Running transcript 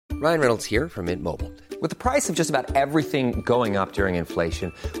Ryan Reynolds here from Mint Mobile. With the price of just about everything going up during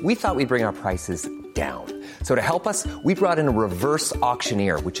inflation, we thought we'd bring our prices down. So to help us, we brought in a reverse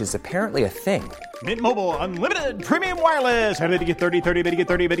auctioneer, which is apparently a thing. Mint Mobile Unlimited Premium Wireless. How to get 30, 30, bit to get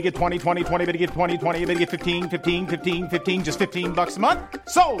 30, bit to get 20, 20, 20, bit to get 20, 20, bit to get 15, 15, 15, 15, just $15 a month?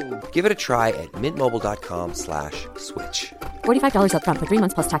 Sold! Give it a try at mintmobile.com/switch. $45 up front for 3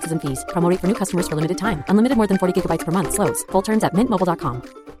 months plus taxes and fees. Promo rate for new customers for limited time. Unlimited more than 40 gigabytes per month. Slows full terms at mintmobile.com.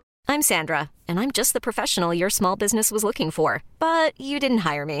 I'm Sandra, and I'm just the professional your small business was looking for. But you didn't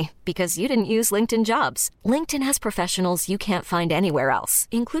hire me because you didn't use LinkedIn Jobs. LinkedIn has professionals you can't find anywhere else,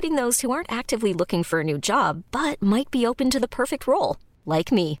 including those who aren't actively looking for a new job, but might be open to the perfect role,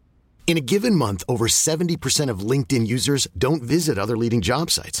 like me. In a given month, over 70% of LinkedIn users don't visit other leading job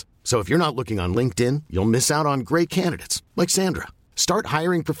sites. So if you're not looking on LinkedIn, you'll miss out on great candidates like Sandra. Start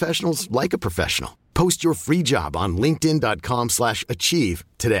hiring professionals like a professional. Post your free job on linkedin.com/achieve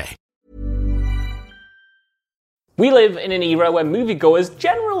today. We live in an era where moviegoers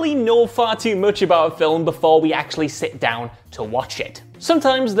generally know far too much about a film before we actually sit down to watch it.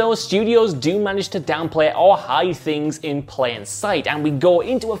 Sometimes, though, studios do manage to downplay or hide things in plain sight, and we go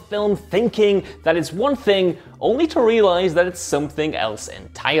into a film thinking that it's one thing, only to realise that it's something else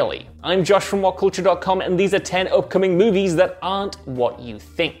entirely. I'm Josh from WhatCulture.com, and these are 10 upcoming movies that aren't what you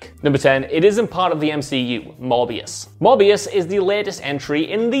think. Number 10, it isn't part of the MCU, Morbius. Morbius is the latest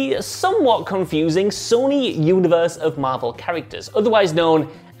entry in the somewhat confusing Sony universe of Marvel characters, otherwise known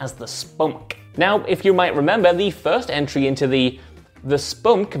as the Spunk. Now, if you might remember, the first entry into the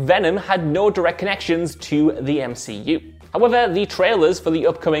Spunk, Venom, had no direct connections to the MCU. However, the trailers for the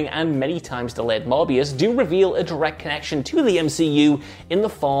upcoming and many times delayed Morbius do reveal a direct connection to the MCU in the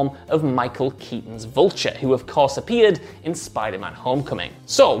form of Michael Keaton's Vulture, who of course appeared in Spider-Man Homecoming.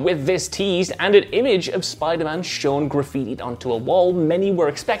 So, with this tease and an image of Spider-Man shown graffitied onto a wall, many were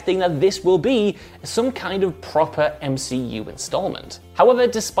expecting that this will be some kind of proper MCU installment. However,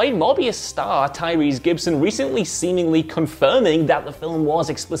 despite Morbius star Tyrese Gibson recently seemingly confirming that the film was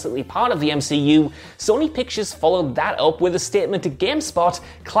explicitly part of the MCU, Sony Pictures followed that up with a statement to GameSpot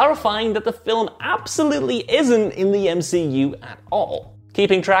clarifying that the film absolutely isn't in the MCU at all.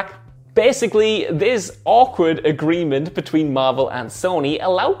 Keeping track? Basically, this awkward agreement between Marvel and Sony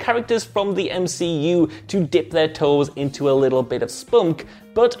allowed characters from the MCU to dip their toes into a little bit of spunk,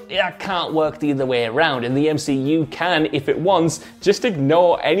 but it can't work the other way around, and the MCU can, if it wants, just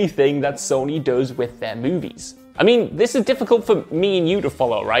ignore anything that Sony does with their movies. I mean, this is difficult for me and you to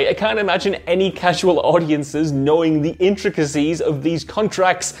follow, right? I can't imagine any casual audiences knowing the intricacies of these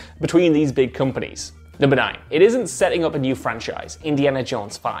contracts between these big companies. Number 9. It isn't setting up a new franchise, Indiana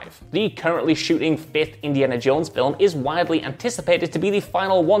Jones 5. The currently shooting 5th Indiana Jones film is widely anticipated to be the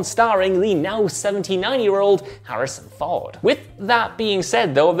final one starring the now 79-year-old Harrison Ford. With that being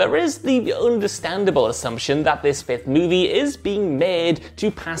said though, there is the understandable assumption that this 5th movie is being made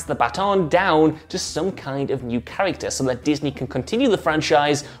to pass the baton down to some kind of new character so that Disney can continue the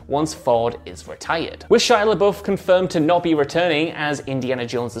franchise once Ford is retired. With Shia LaBeouf confirmed to not be returning as Indiana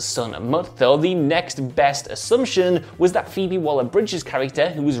Jones' son Mutt though, the next best assumption was that Phoebe Waller-Bridge's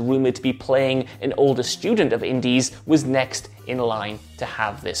character, who was rumored to be playing an older student of Indy's, was next in line to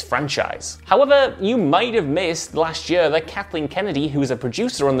have this franchise. However, you might have missed last year that Kathleen Kennedy, who is a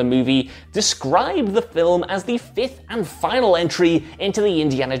producer on the movie, described the film as the 5th and final entry into the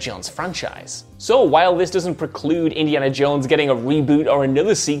Indiana Jones franchise. So while this doesn't preclude Indiana Jones getting a reboot or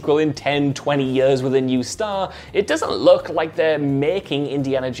another sequel in 10, 20 years with a new star, it doesn't look like they're making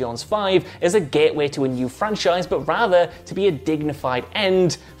Indiana Jones 5 as a gateway to a new franchise, but rather to be a dignified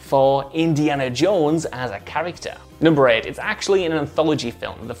end for Indiana Jones as a character. Number 8, it's actually an anthology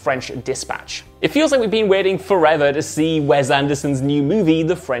film, The French Dispatch. It feels like we've been waiting forever to see Wes Anderson's new movie,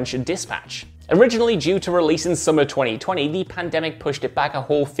 The French Dispatch. Originally due to release in summer 2020, the pandemic pushed it back a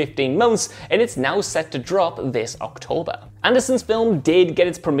whole 15 months, and it's now set to drop this October. Anderson's film did get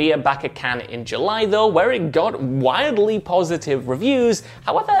its premiere back at Cannes in July though, where it got wildly positive reviews.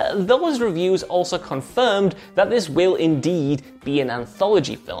 However, those reviews also confirmed that this will indeed be an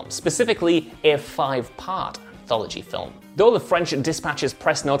anthology film, specifically a 5-part anthology film. Though the French Dispatch's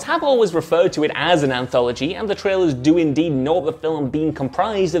press notes have always referred to it as an anthology, and the trailers do indeed note the film being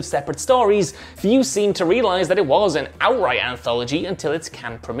comprised of separate stories, few seem to realise that it was an outright anthology until its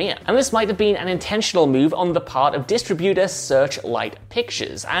Cannes premiere. And this might have been an intentional move on the part of distributor Searchlight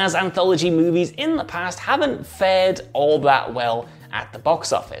Pictures, as anthology movies in the past haven't fared all that well at the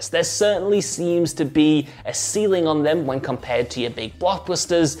box office. There certainly seems to be a ceiling on them when compared to your big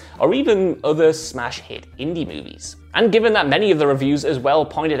blockbusters or even other smash hit indie movies. And given that many of the reviews as well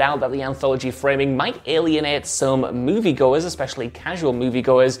pointed out that the anthology framing might alienate some moviegoers, especially casual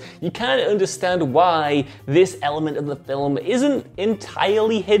moviegoers, you kind of understand why this element of the film isn't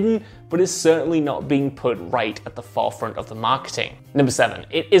entirely hidden, but is certainly not being put right at the forefront of the marketing. Number 7,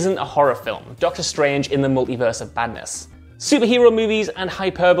 it isn't a horror film. Doctor Strange in the Multiverse of Madness. Superhero movies and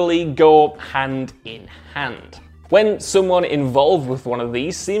hyperbole go hand in hand. When someone involved with one of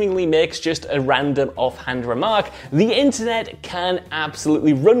these seemingly makes just a random offhand remark, the internet can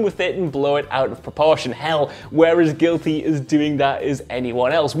absolutely run with it and blow it out of proportion. Hell, we're as guilty as doing that as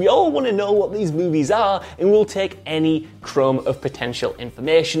anyone else. We all want to know what these movies are, and we'll take any crumb of potential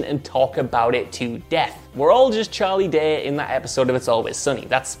information and talk about it to death. We're all just Charlie Day in that episode of It's Always Sunny.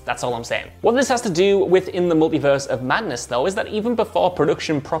 That's all I'm saying. What this has to do with In the Multiverse of Madness, though, is that even before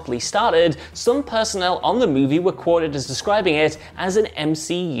production properly started, some personnel on the movie were quoted as describing it as an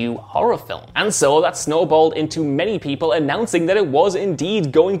MCU horror film. And so that snowballed into many people announcing that it was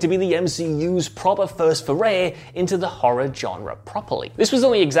indeed going to be the MCU's proper first foray into the horror genre properly. This was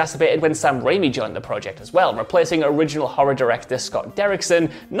only exacerbated when Sam Raimi joined the project as well, replacing original horror director Scott Derrickson,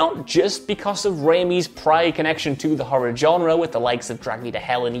 not just because of Raimi's prior connection to the horror genre with the likes of Drag Me to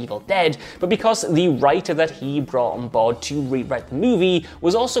Hell and Evil Dead, but because the writer that he brought on board to rewrite the movie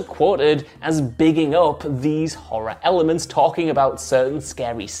was also quoted as bigging up these horror elements, talking about certain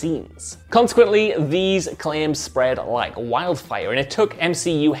scary scenes. Consequently, these claims spread like wildfire, and it took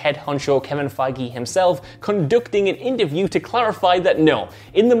MCU head honcho Kevin Feige himself conducting an interview to clarify that no,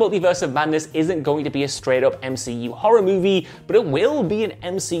 In the Multiverse of Madness isn't going to be a straight-up MCU horror movie, but it will be an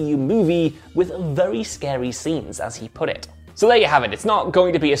MCU movie with very scary scenes, as he put it. So there you have it. It's not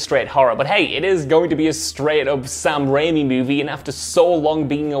going to be a straight horror, but hey, it is going to be a straight-up Sam Raimi movie, and after so long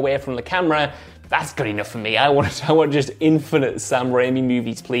being away from the camera, that's good enough for me. I want just infinite Sam Raimi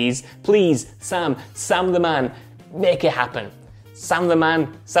movies, please. Please, Sam the Man, make it happen. Sam the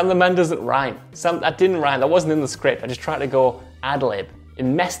Man doesn't rhyme. That didn't rhyme, that wasn't in the script. I just tried to go ad-lib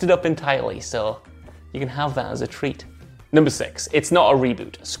and messed it up entirely, so you can have that as a treat. Number 6, it's not a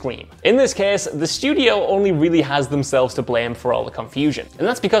reboot, Scream. In this case, the studio only really has themselves to blame for all the confusion. And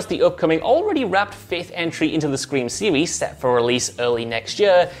that's because the upcoming, already wrapped 5th entry into the Scream series, set for release early next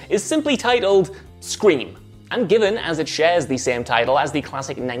year, is simply titled Scream. And given as it shares the same title as the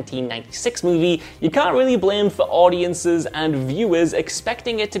classic 1996 movie, you can't really blame for audiences and viewers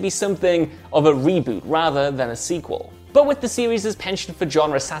expecting it to be something of a reboot rather than a sequel. But with the series' penchant for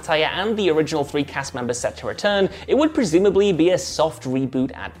genre satire and the original 3 cast members set to return, it would presumably be a soft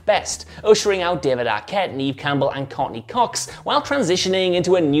reboot at best, ushering out David Arquette, Neve Campbell and Courtney Cox, while transitioning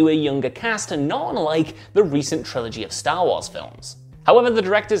into a newer, younger cast, not unlike the recent trilogy of Star Wars films. However, the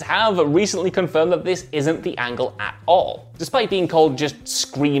directors have recently confirmed that this isn't the angle at all. Despite being called just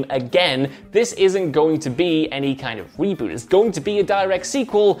Scream Again, this isn't going to be any kind of reboot. It's going to be a direct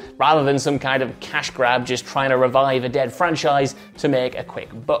sequel rather than some kind of cash grab just trying to revive a dead franchise to make a quick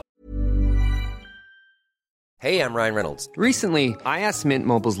buck. Hey, I'm Ryan Reynolds. Recently, I asked Mint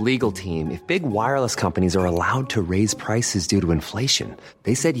Mobile's legal team if big wireless companies are allowed to raise prices due to inflation.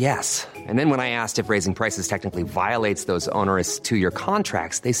 They said yes. And then when I asked if raising prices technically violates those onerous 2-year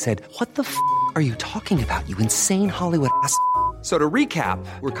contracts, they said, "What the f*** are you talking about, you insane Hollywood ass?" So to recap,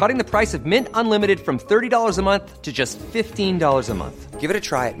 we're cutting the price of Mint Unlimited from $30 a month to just $15 a month. Give it a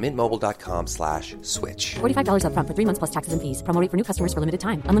try at mintmobile.com/switch. $45 up front for 3 months plus taxes and fees. Promo rate for new customers for limited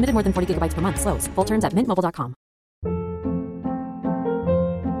time. Unlimited more than 40 gigabytes per month. Slows full terms at mintmobile.com.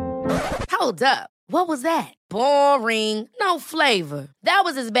 Hold up. What was that? Boring. No flavor. That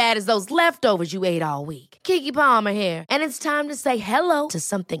was as bad as those leftovers you ate all week. Keke Palmer here, and it's time to say hello to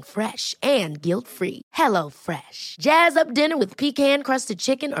something fresh and guilt-free. Hello Fresh. Jazz up dinner with pecan-crusted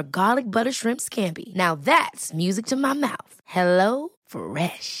chicken or garlic butter shrimp scampi. Now that's music to my mouth. Hello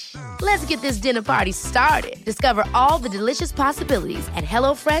Fresh. Let's get this dinner party started. Discover all the delicious possibilities at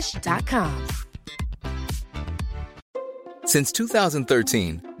HelloFresh.com. Since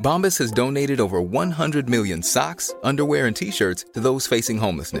 2013, Bombas has donated over 100 million socks, underwear, and T-shirts to those facing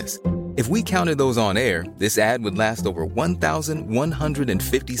homelessness. If we counted those on air, this ad would last over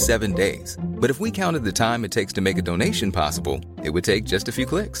 1,157 days. But if we counted the time it takes to make a donation possible, it would take just a few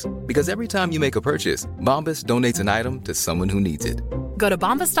clicks. Because every time you make a purchase, Bombas donates an item to someone who needs it. Go to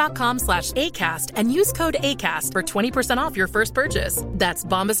bombas.com/ACAST and use code ACAST for 20% off your first purchase. That's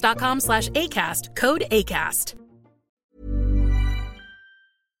bombas.com/ACAST, code ACAST.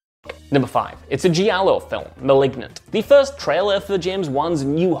 Number 5. It's a giallo film, Malignant. The first trailer for James Wan's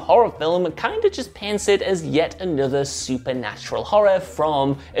new horror film kinda just paints it as yet another supernatural horror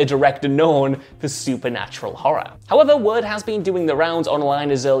from a director known for supernatural horror. However, word has been doing the rounds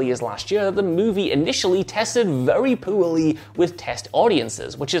online as early as last year that the movie initially tested very poorly with test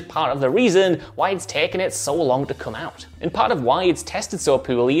audiences, which is part of the reason why it's taken it so long to come out. And part of why it's tested so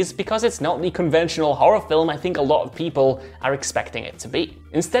poorly is because it's not the conventional horror film I think a lot of people are expecting it to be.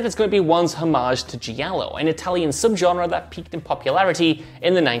 Instead, it's going to be Wan's homage to giallo, an Italian subgenre that peaked in popularity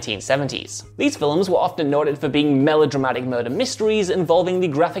in the 1970s. These films were often noted for being melodramatic murder mysteries involving the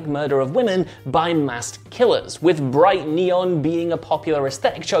graphic murder of women by masked killers, with bright neon being a popular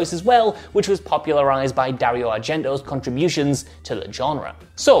aesthetic choice as well, which was popularized by Dario Argento's contributions to the genre.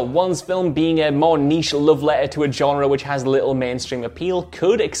 So, Wan's film being a more niche love letter to a genre which has little mainstream appeal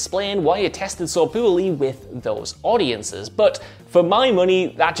could explain why it tested so poorly with those audiences, but for my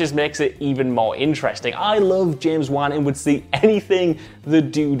money, that just makes it even more interesting. I love James Wan and would see anything the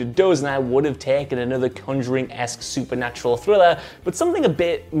dude does, and I would have taken another Conjuring-esque supernatural thriller, but something a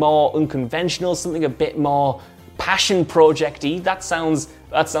bit more unconventional, something a bit more passion project-y. That sounds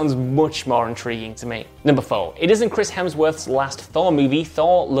much more intriguing to me. Number 4. It isn't Chris Hemsworth's last Thor movie,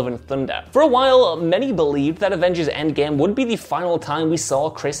 Thor: Love and Thunder. For a while, many believed that Avengers Endgame would be the final time we saw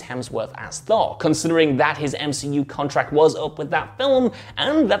Chris Hemsworth as Thor, considering that his MCU contract was up with that film,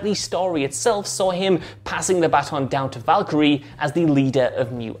 and that the story itself saw him passing the baton down to Valkyrie as the leader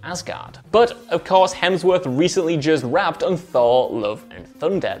of New Asgard. But, of course, Hemsworth recently just wrapped on Thor: Love and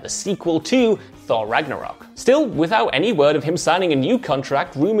Thunder, the sequel to Thor Ragnarok. Still, without any word of him signing a new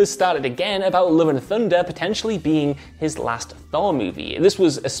contract, rumors started again about Love and Thunder potentially being his last Thor movie. This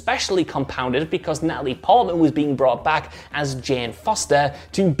was especially compounded because Natalie Portman was being brought back as Jane Foster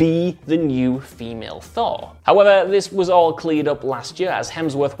to be the new female Thor. However, this was all cleared up last year as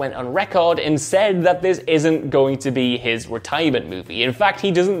Hemsworth went on record and said that this isn't going to be his retirement movie. In fact,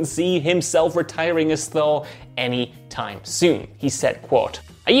 he doesn't see himself retiring as Thor anytime soon. He said, quote,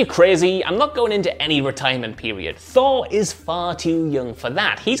 "Are you crazy? I'm not going into any retirement period. Thor is far too young for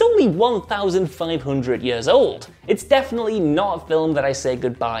that. He's only 1,500 years old. It's definitely not a film that I say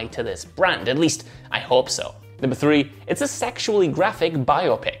goodbye to this brand. At least, I hope so." Number 3, it's a sexually graphic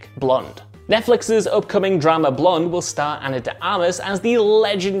biopic, Blonde. Netflix's upcoming drama Blonde will star Ana de Armas as the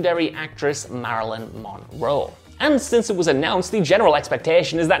legendary actress Marilyn Monroe. And since it was announced, the general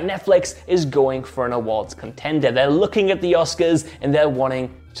expectation is that Netflix is going for an awards contender. They're looking at the Oscars and they're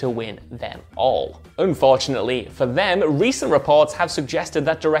wanting to win them all. Unfortunately for them, recent reports have suggested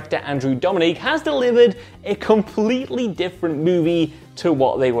that director Andrew Dominik has delivered a completely different movie to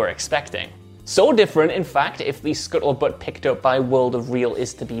what they were expecting. So different, in fact, if the scuttlebutt picked up by World of Real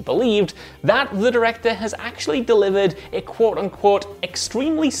is to be believed, that the director has actually delivered a quote-unquote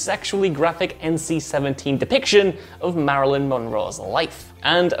extremely sexually graphic NC-17 depiction of Marilyn Monroe's life.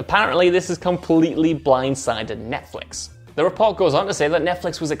 And apparently this has completely blindsided Netflix. The report goes on to say that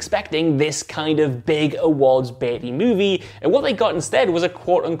Netflix was expecting this kind of big awards-baity movie, and what they got instead was a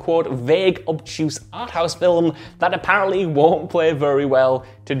quote-unquote vague, obtuse arthouse film that apparently won't play very well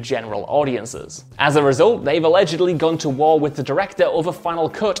to general audiences. As a result, they've allegedly gone to war with the director over final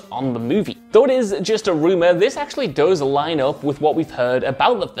cut on the movie. Though it is just a rumor, this actually does line up with what we've heard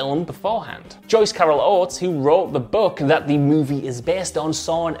about the film beforehand. Joyce Carol Oates, who wrote the book that the movie is based on,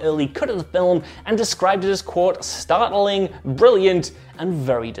 saw an early cut of the film and described it as, quote, startling, brilliant, and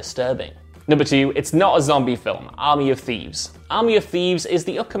very disturbing. Number 2, it's not a zombie film, Army of Thieves. Army of Thieves is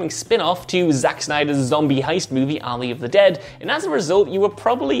the upcoming spin-off to Zack Snyder's zombie heist movie Army of the Dead, and as a result, you were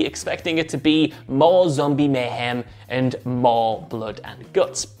probably expecting it to be more zombie mayhem and more blood and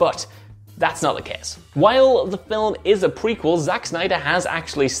guts, but that's not the case. While the film is a prequel, Zack Snyder has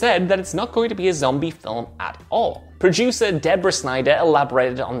actually said that it's not going to be a zombie film at all. Producer Deborah Snyder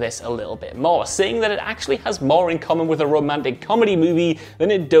elaborated on this a little bit more, saying that it actually has more in common with a romantic comedy movie than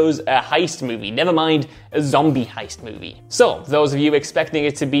it does a heist movie, never mind a zombie heist movie. So, those of you expecting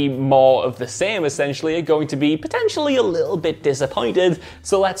it to be more of the same essentially are going to be potentially a little bit disappointed,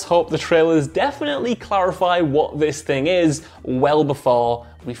 so let's hope the trailers definitely clarify what this thing is well before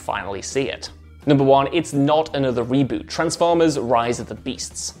we finally see it. Number 1, it's not another reboot, Transformers: Rise of the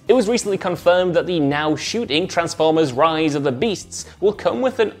Beasts. It was recently confirmed that the now shooting Transformers: Rise of the Beasts will come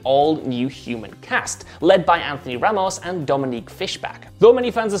with an all-new human cast, led by Anthony Ramos and Dominique Fishback. Though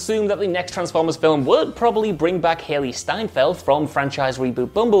many fans assume that the next Transformers film would probably bring back Haley Steinfeld from franchise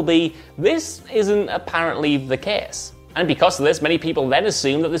reboot Bumblebee, this isn't apparently the case. And because of this, many people then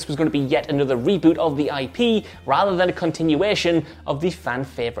assumed that this was going to be yet another reboot of the IP rather than a continuation of the fan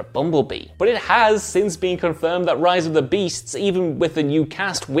favourite Bumblebee. But it has since been confirmed that Rise of the Beasts, even with the new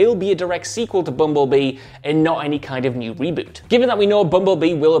cast, will be a direct sequel to Bumblebee and not any kind of new reboot. Given that we know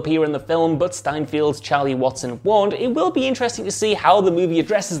Bumblebee will appear in the film, but Steinfeld's Charlie Watson won't, it will be interesting to see how the movie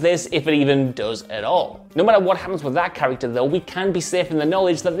addresses this, if it even does at all. No matter what happens with that character though, we can be safe in the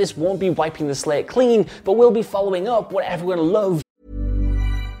knowledge that this won't be wiping the slate clean, but will be following up what everyone loved.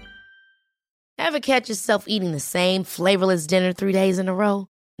 Ever catch yourself eating the same flavorless dinner 3 days in a row?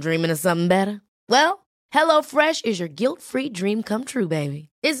 Dreaming of something better? Well, HelloFresh is your guilt-free dream come true, baby.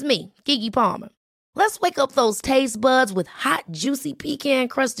 It's me, Keke Palmer. Let's wake up those taste buds with hot, juicy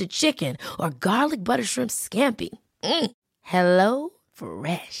pecan-crusted chicken or garlic butter shrimp scampi. Hello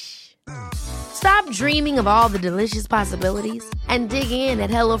Fresh. Stop dreaming of all the delicious possibilities and dig in at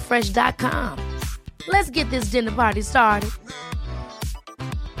HelloFresh.com. Let's get this dinner party started.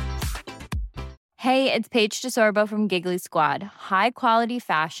 Hey, it's Paige DeSorbo from Giggly Squad. High quality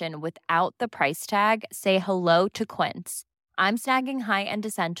fashion without the price tag. Say hello to Quince. I'm snagging high-end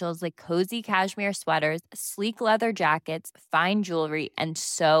essentials like cozy cashmere sweaters, sleek leather jackets, fine jewelry, and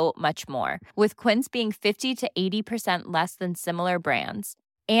so much more. With Quince being 50 to 80% less than similar brands.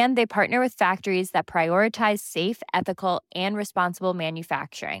 And they partner with factories that prioritize safe, ethical, and responsible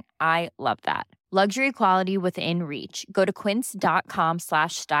manufacturing. I love that. Luxury quality within reach. Go to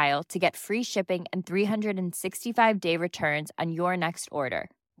quince.com/style to get free shipping and 365-day returns on your next order.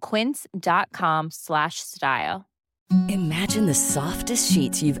 Quince.com/style. Imagine the softest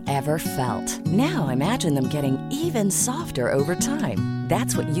sheets you've ever felt. Now imagine them getting even softer over time.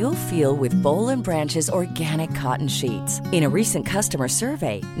 That's what you'll feel with Boll & Branch's organic cotton sheets. In a recent customer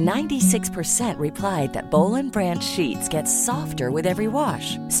survey, 96% replied that Boll & Branch sheets get softer with every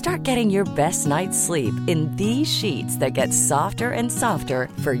wash. Start getting your best night's sleep in these sheets that get softer and softer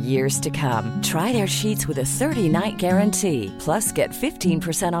for years to come. Try their sheets with a 30-night guarantee. Plus, get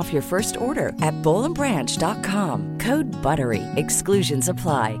 15% off your first order at bollandbranch.com. Code BUTTERY. Exclusions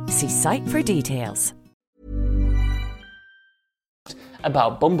apply. See site for details.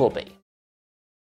 About Bumblebee.